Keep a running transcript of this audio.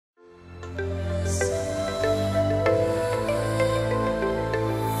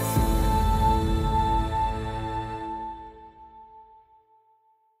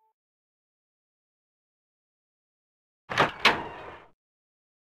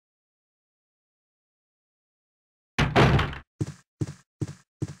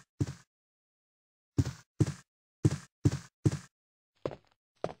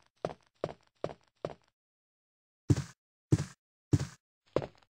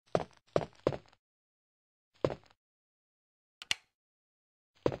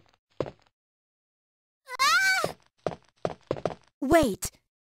Wait!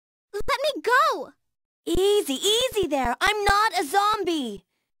 Let me go! Easy, easy there! I'm not a zombie!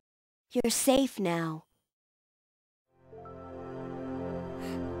 You're safe now.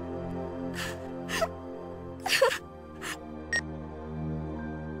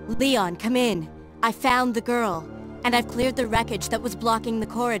 Leon, come in. I found the girl, and I've cleared the wreckage that was blocking the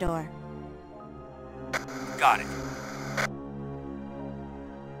corridor. Got it.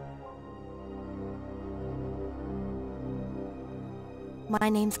 My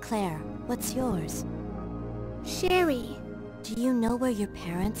name's Claire. What's yours? Sherry. Do you know where your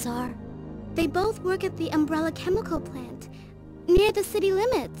parents are? They both work at the Umbrella Chemical Plant, near the city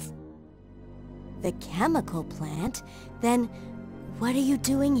limits. The chemical plant? Then, what are you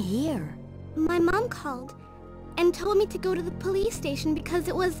doing here? My mom called and told me to go to the police station because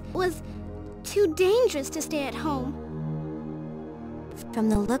it was too dangerous to stay at home. From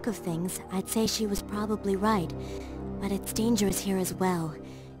the look of things, I'd say she was probably right. But it's dangerous here as well.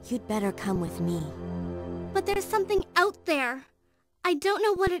 You'd better come with me. But there's something out there. I don't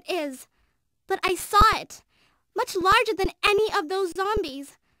know what it is, but I saw it. Much larger than any of those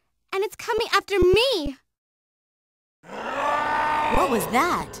zombies. And it's coming after me! What was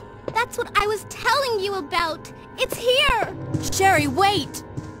that? That's what I was telling you about! It's here! Sherry, wait!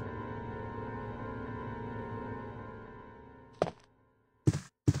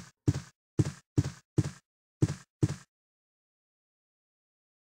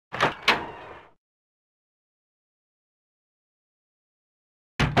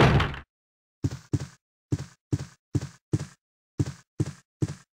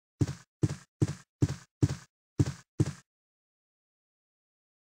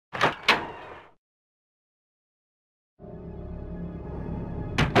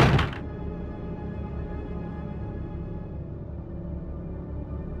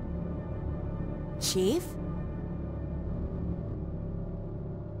 Chief?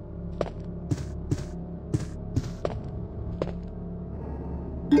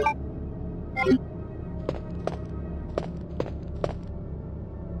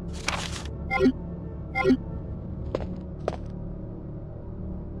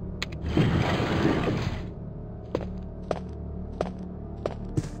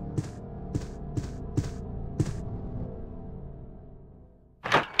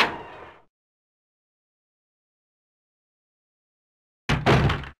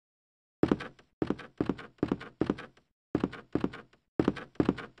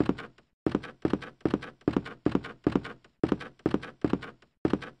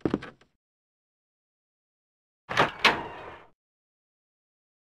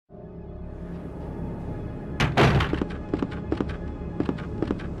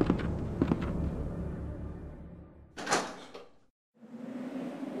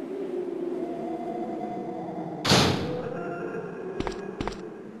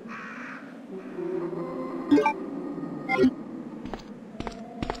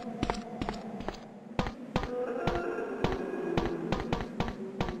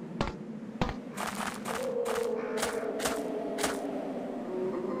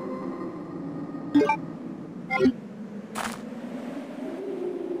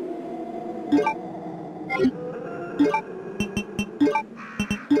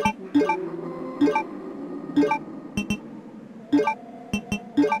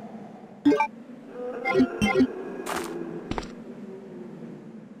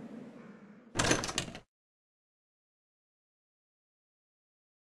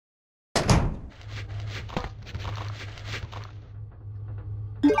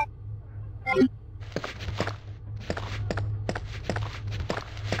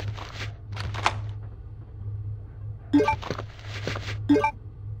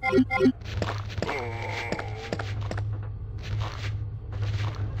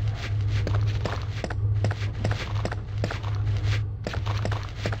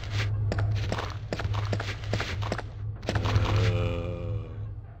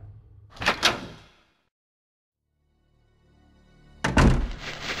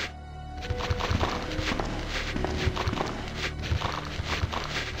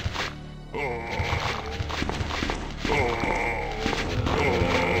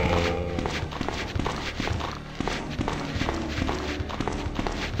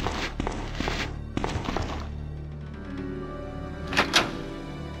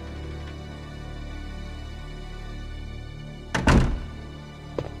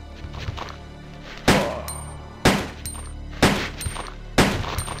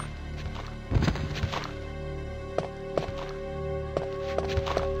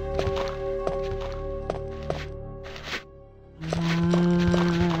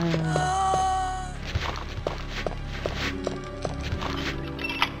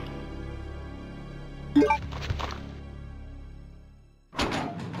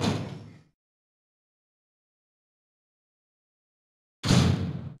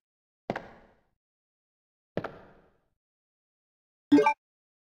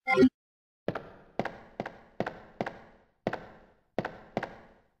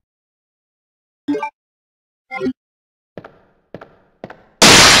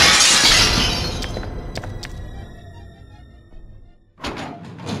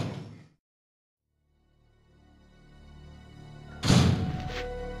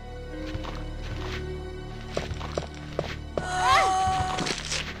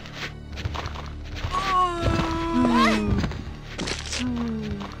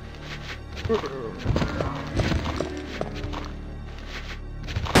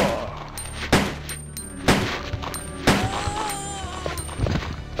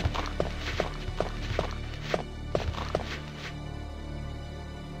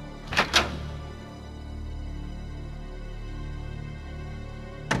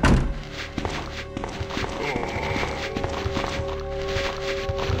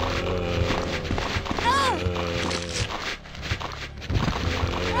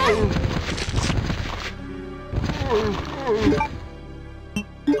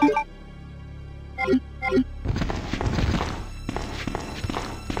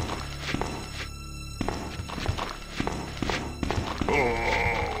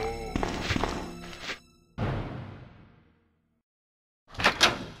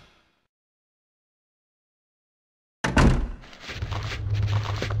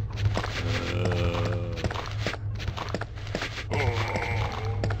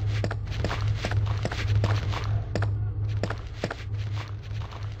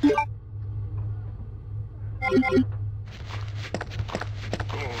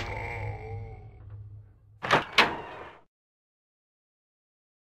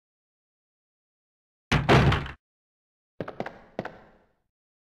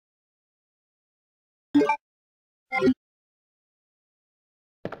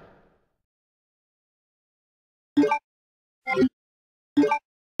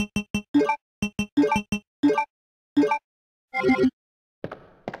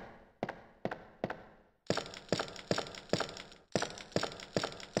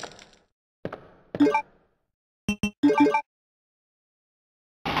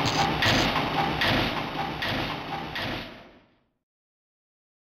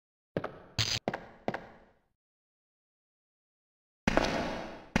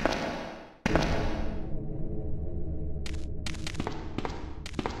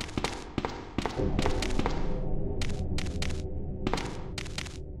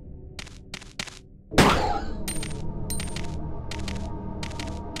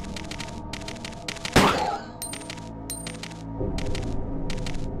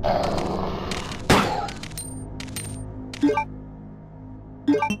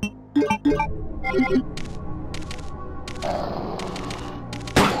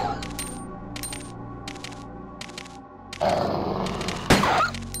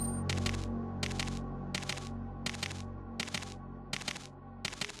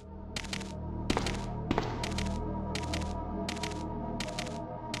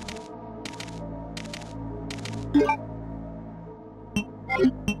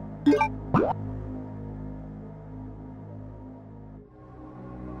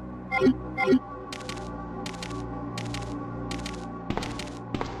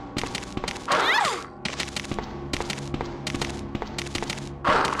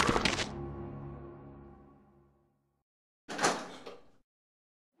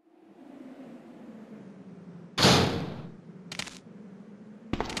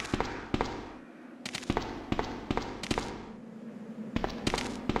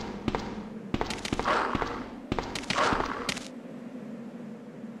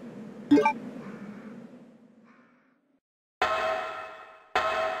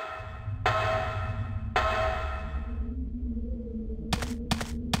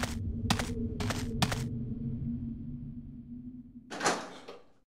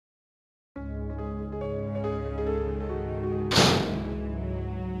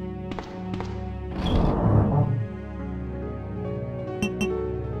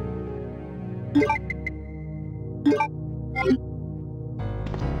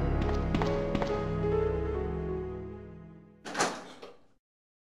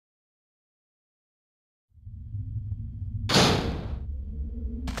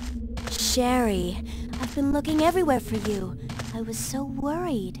 Sherry, I've been looking everywhere for you. I was so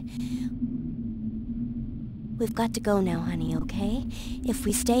worried. We've got to go now, honey, okay? If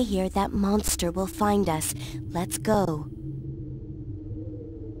we stay here, that monster will find us. Let's go.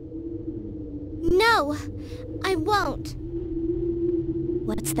 No, I won't.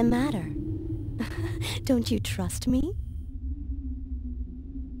 What's the matter? Don't you trust me?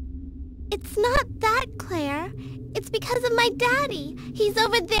 It's not that, Claire. It's because of my daddy. He's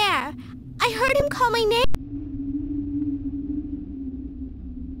over there. I heard him call my name.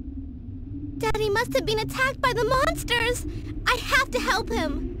 Daddy must have been attacked by the monsters. I have to help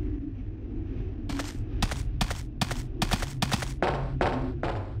him.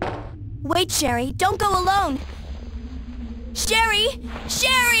 Wait, Sherry, don't go alone! Sherry!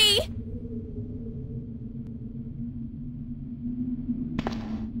 Sherry!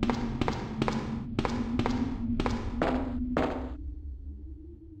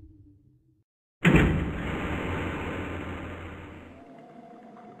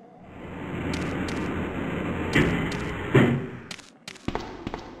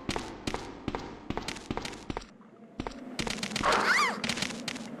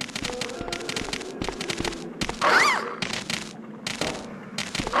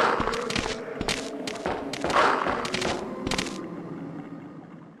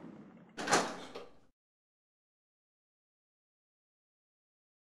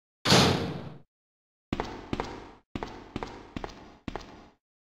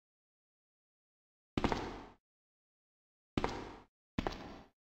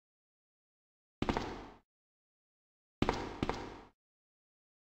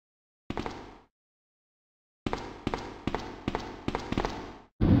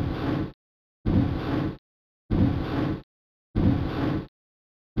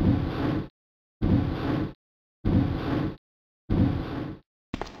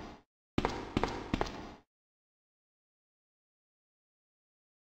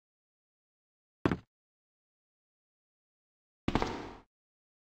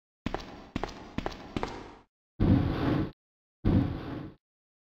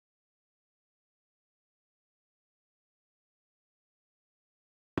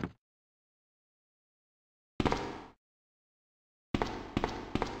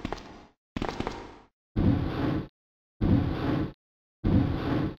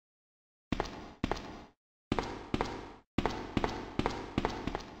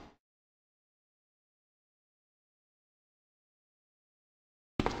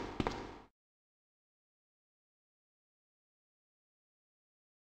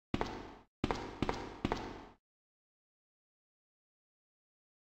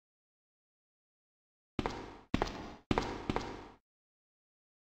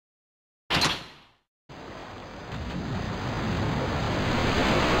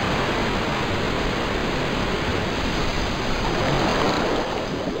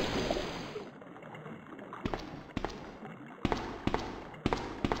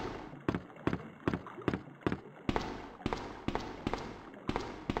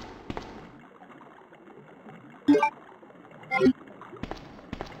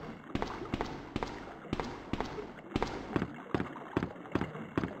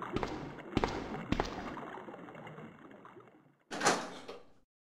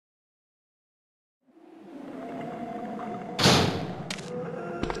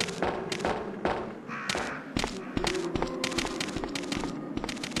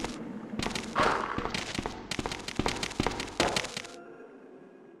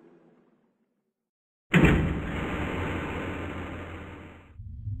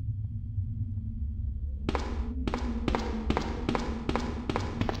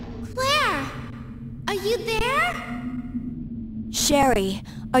 Are you there? Sherry,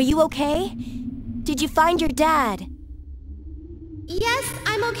 are you okay? Did you find your dad? Yes,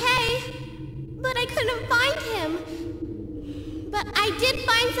 I'm okay. But I couldn't find him. But I did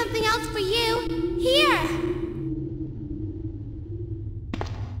find something else for you. Here!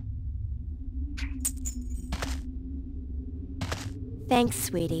 Thanks,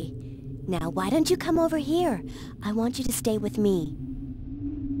 sweetie. Now, why don't you come over here? I want you to stay with me.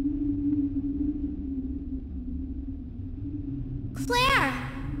 Claire!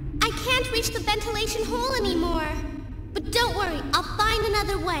 I can't reach the ventilation hole anymore. But don't worry, I'll find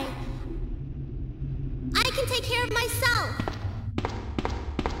another way. I can take care of myself.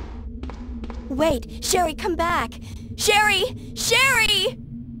 Wait, Sherry, come back! Sherry! Sherry!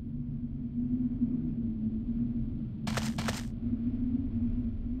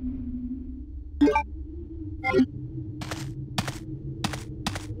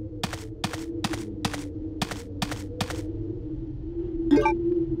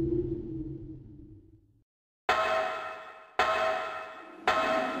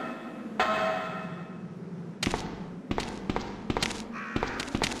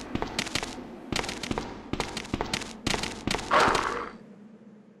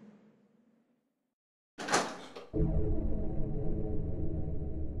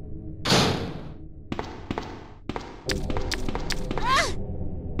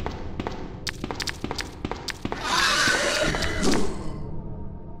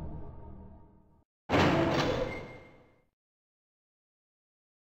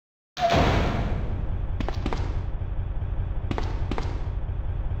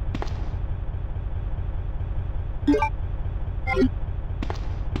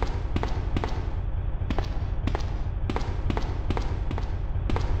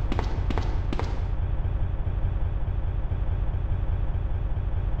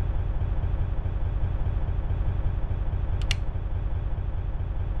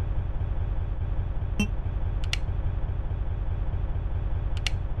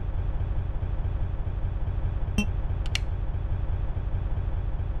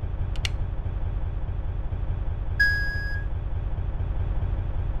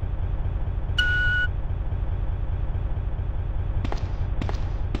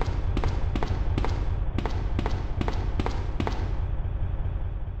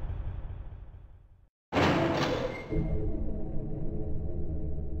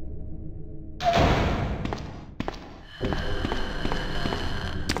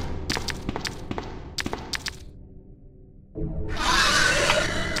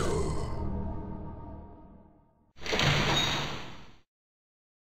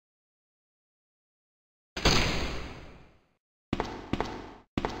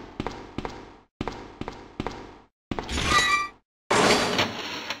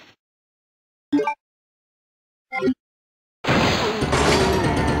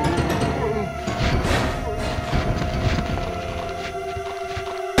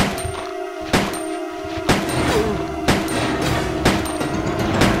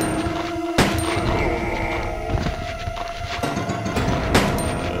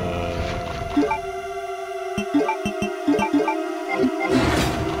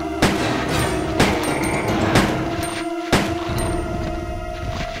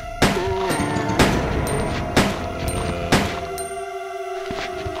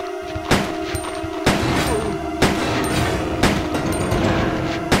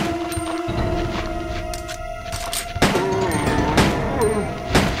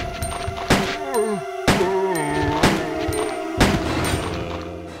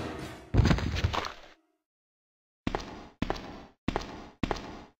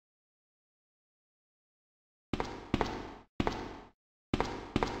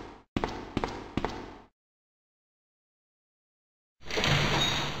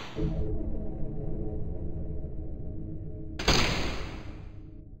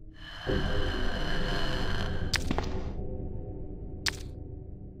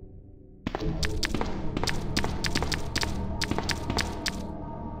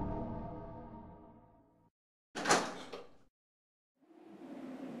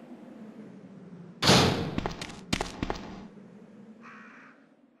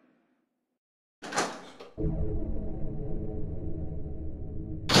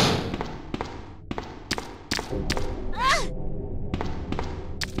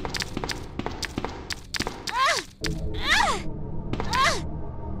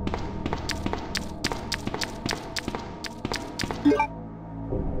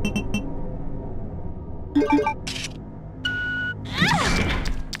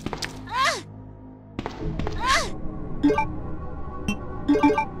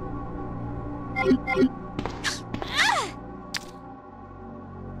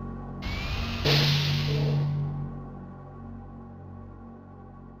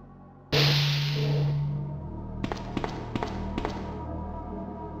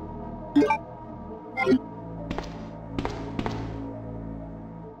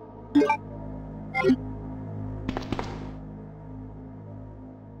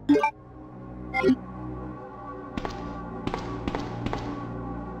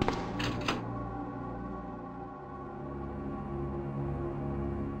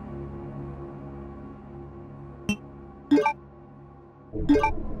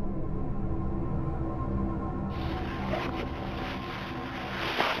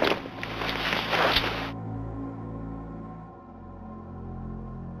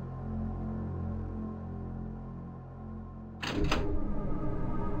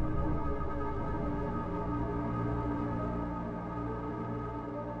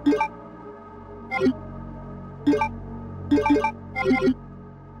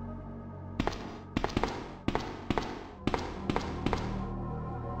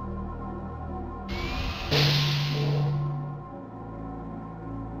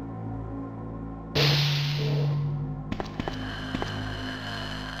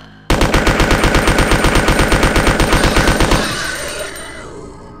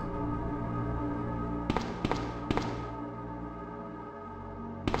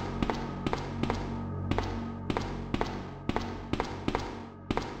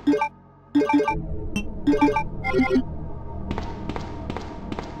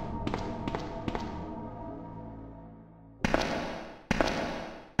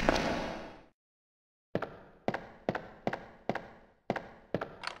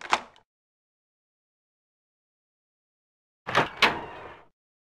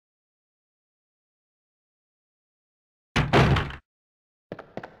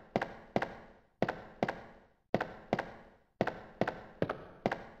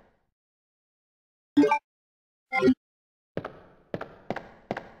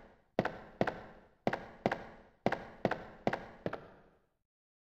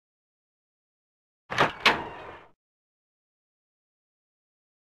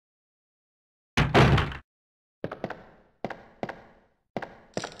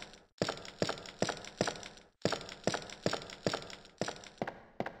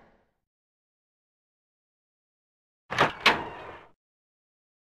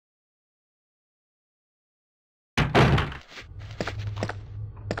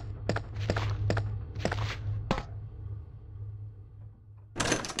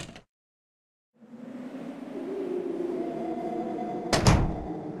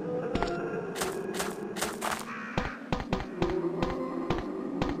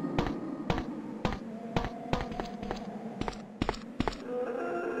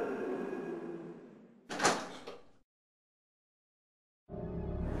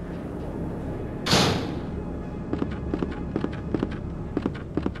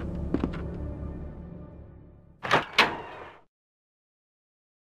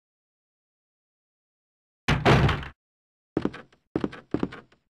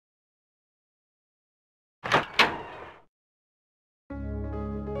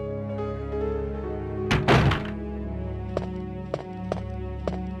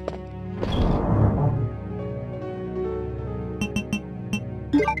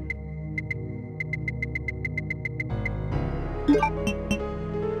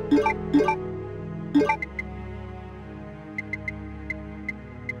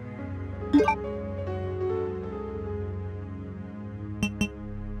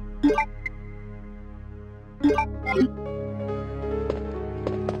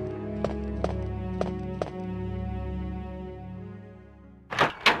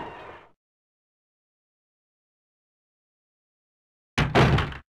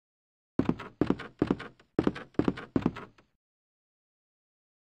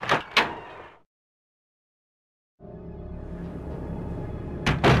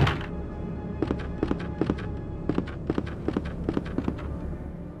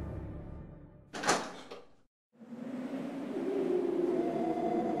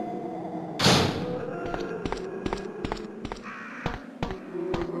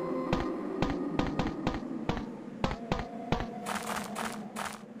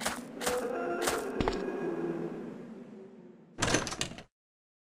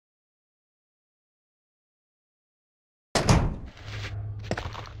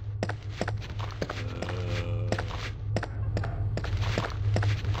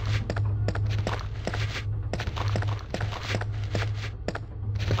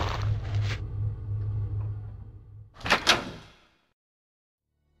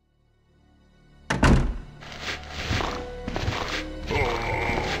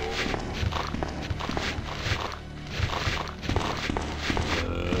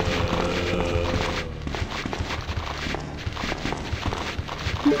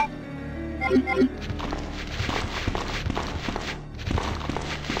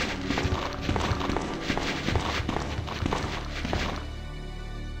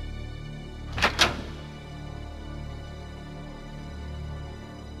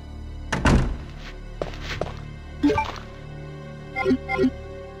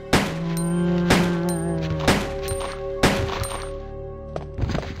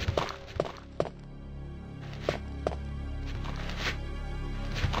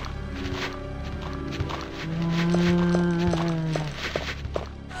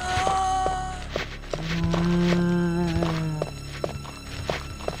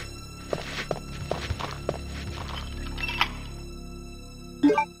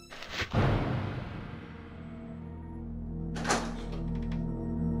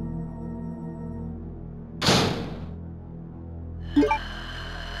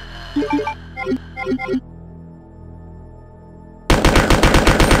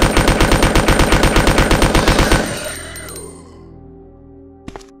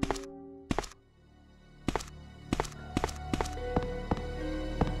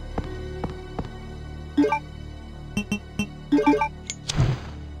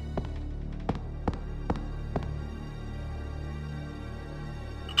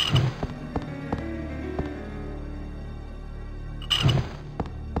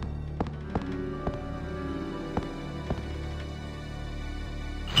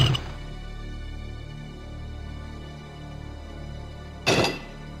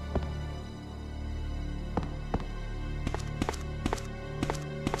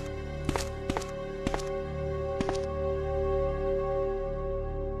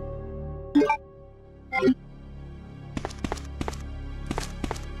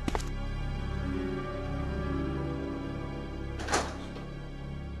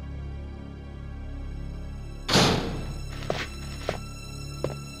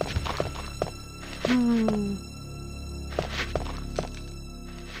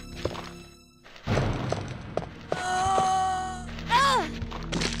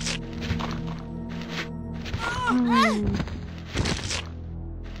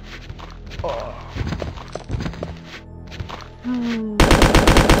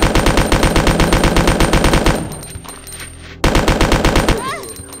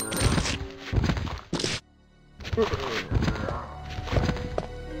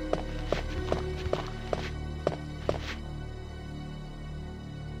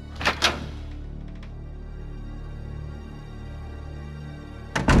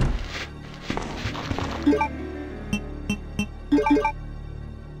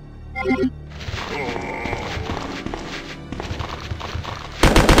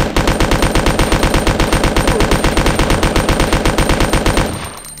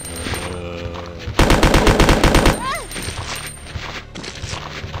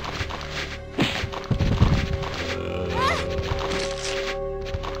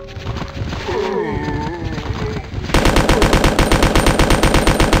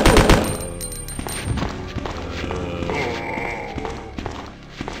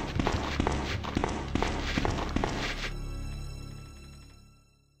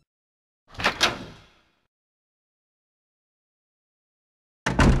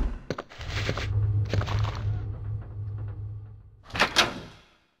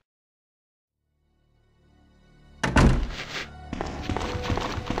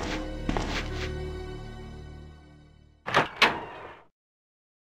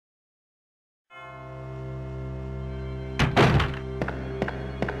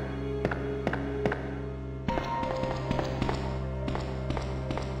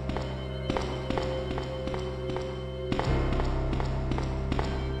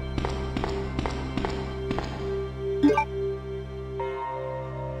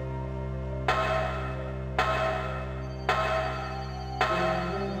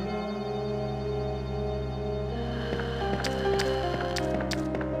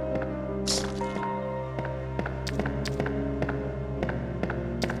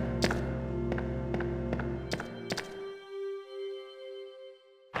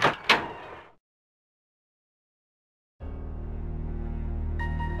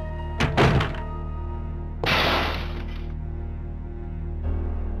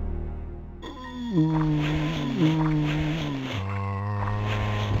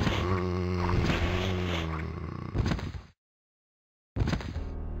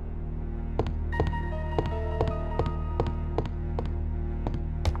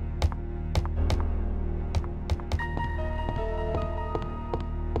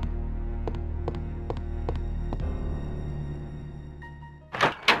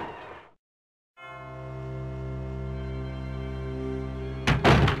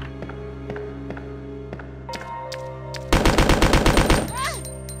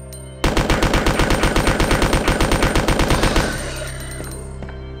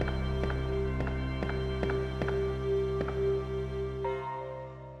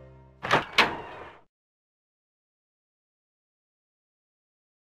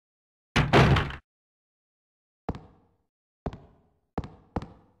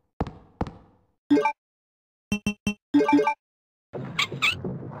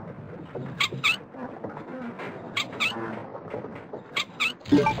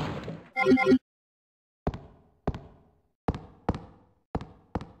 Claire!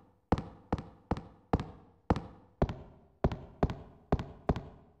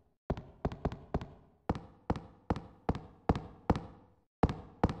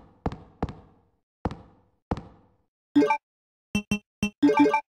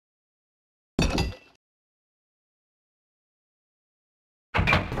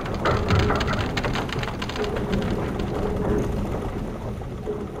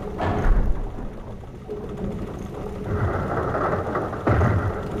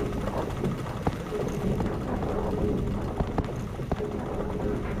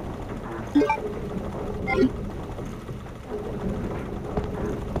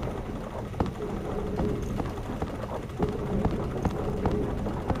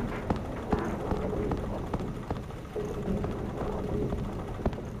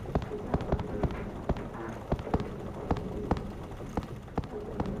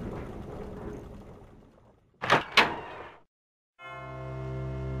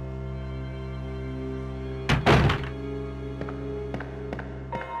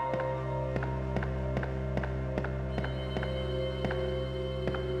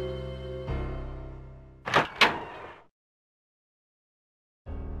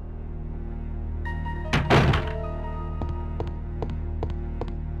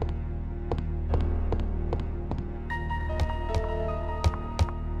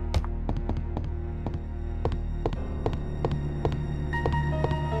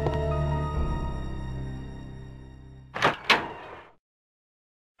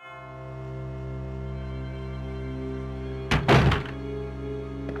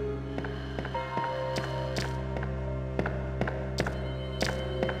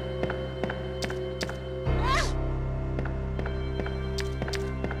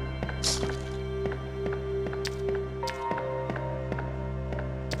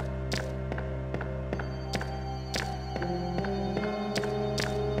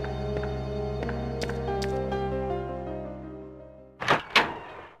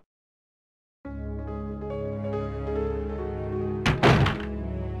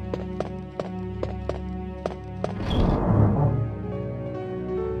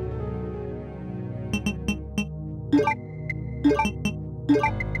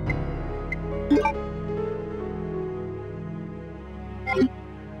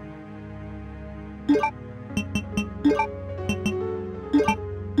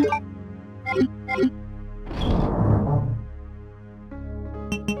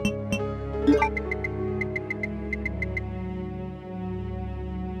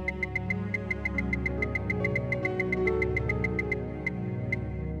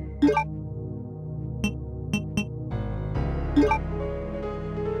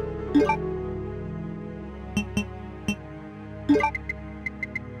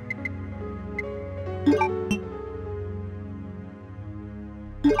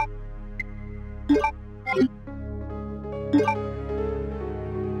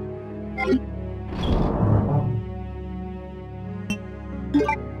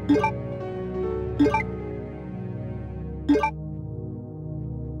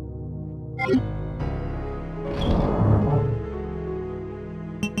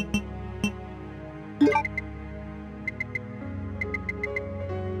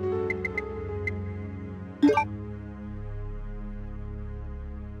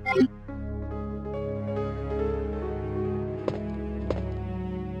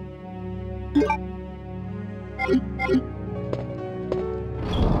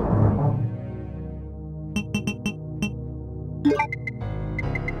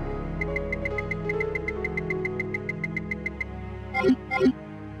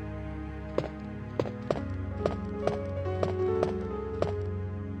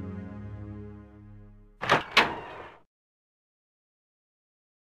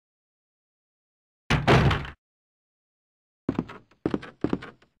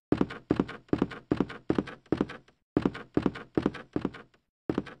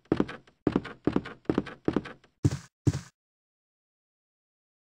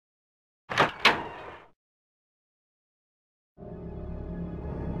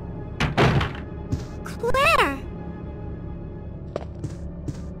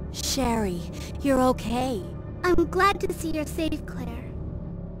 Sherry, you're okay. I'm glad to see you're safe, Claire.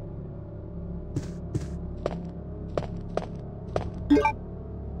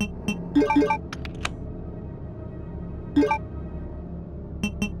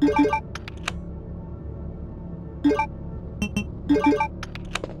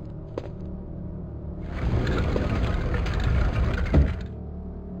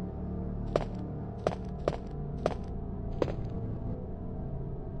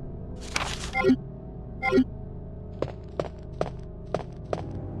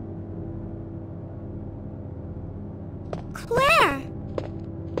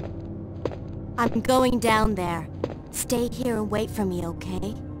 I'm going down there. Stay here and wait for me,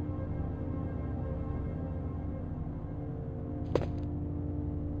 okay?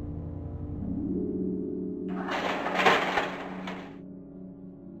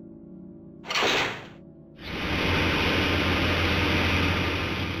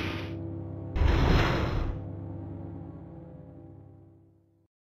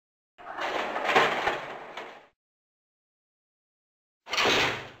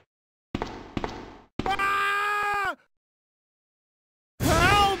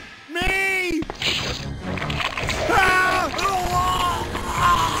 Help me!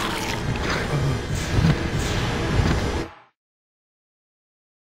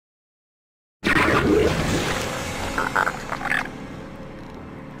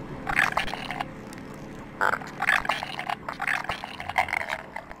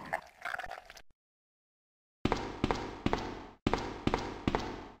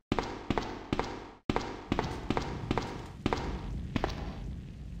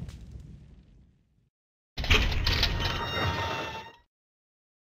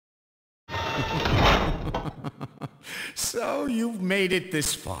 So you've made it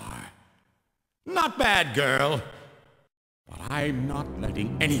this far. Not bad, girl. But I'm not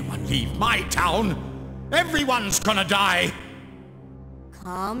letting anyone leave my town. Everyone's gonna die.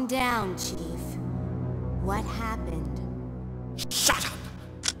 Calm down, Chief. What happened? Shut up!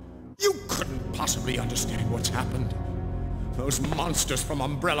 You couldn't possibly understand what's happened. Those monsters from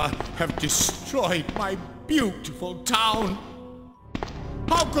Umbrella have destroyed my beautiful town.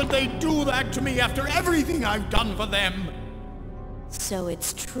 How could they do that to me after everything I've done for them? So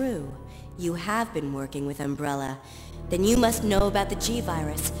it's true. You have been working with Umbrella. Then you must know about the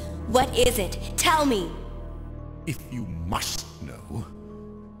G-Virus. What is it? Tell me! If you must know,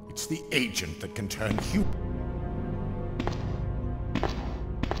 it's the agent that can turn human.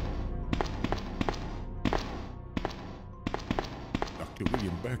 Dr.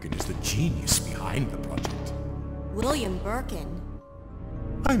 William Birkin is the genius behind the project. William Birkin?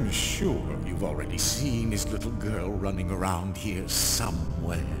 I'm sure you've already seen his little girl running around here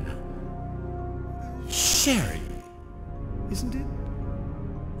somewhere. Sherry, isn't it?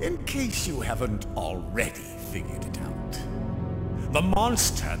 In case you haven't already figured it out. The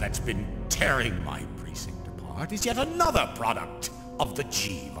monster that's been tearing my precinct apart is yet another product of the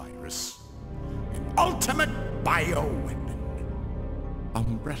G-Virus. An ultimate bioweapon.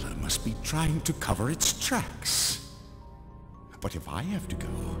 Umbrella must be trying to cover its tracks. But if I have to go,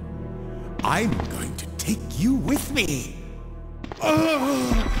 I'm going to take you with me.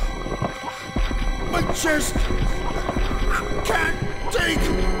 My chest can't take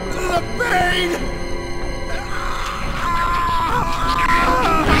the pain.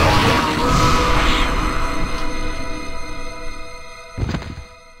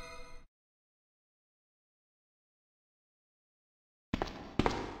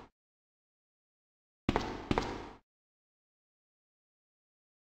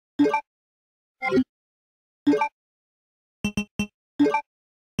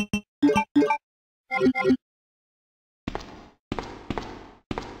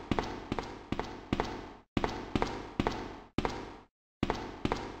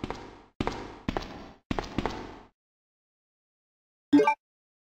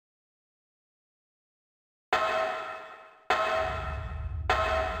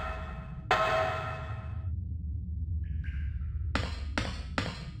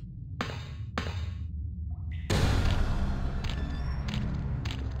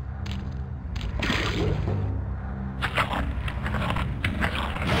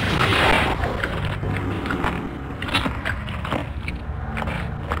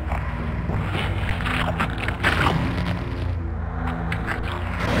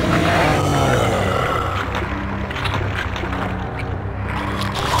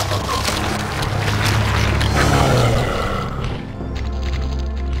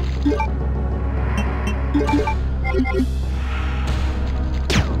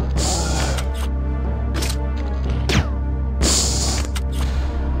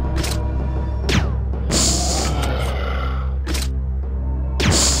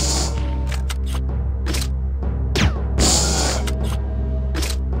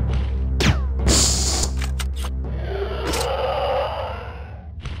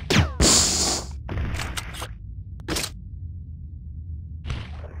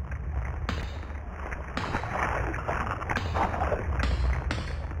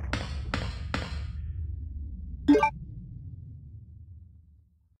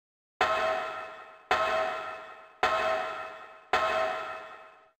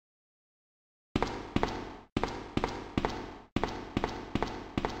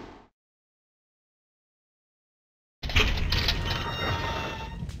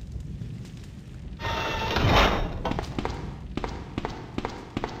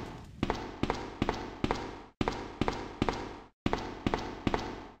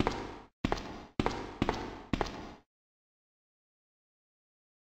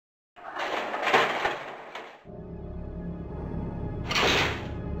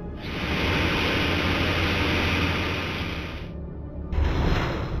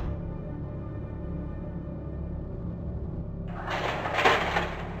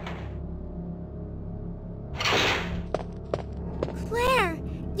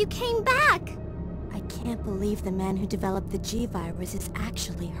 You came back! I can't believe the man who developed the G-virus is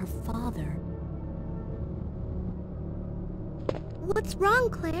actually her father. What's wrong,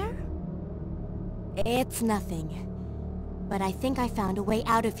 Claire? It's nothing. But I think I found a way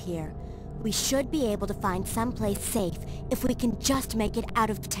out of here. We should be able to find someplace safe if we can just make it out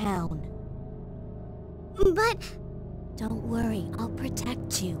of town. But... Don't worry, I'll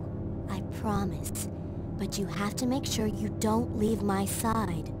protect you. I promise. But you have to make sure you don't leave my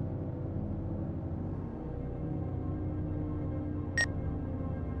side.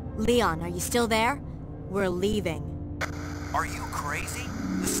 Leon, are you still there? We're leaving. Are you crazy?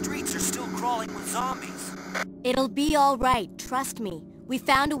 The streets are still crawling with zombies. It'll be all right, trust me. We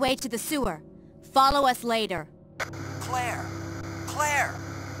found a way to the sewer. Follow us later. Claire! Claire!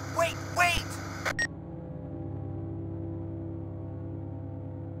 Wait, wait!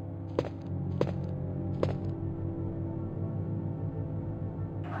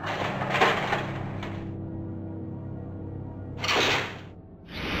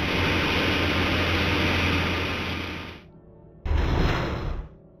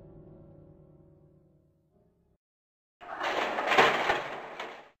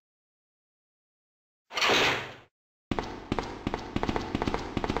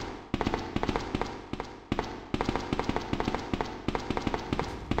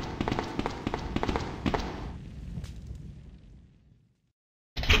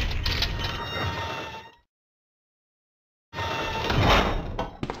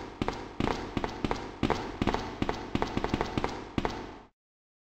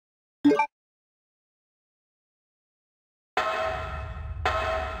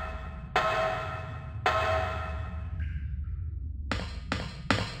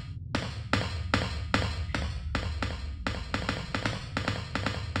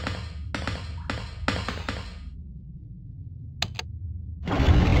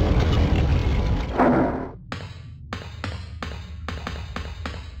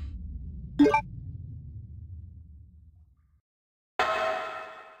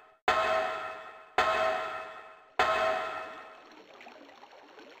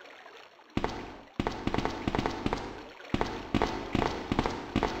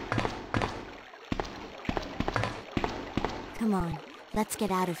 Come on, let's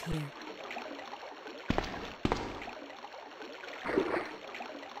get out of here.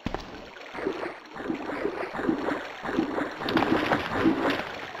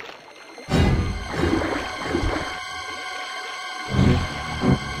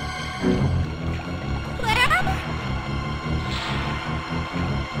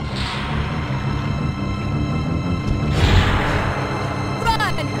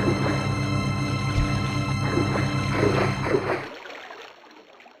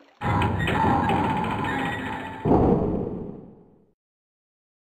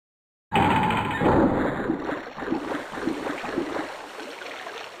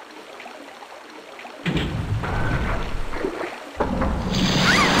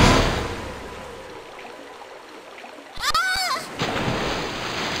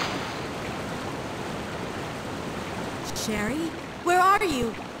 Sherry? Where are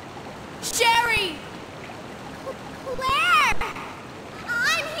you? Sherry!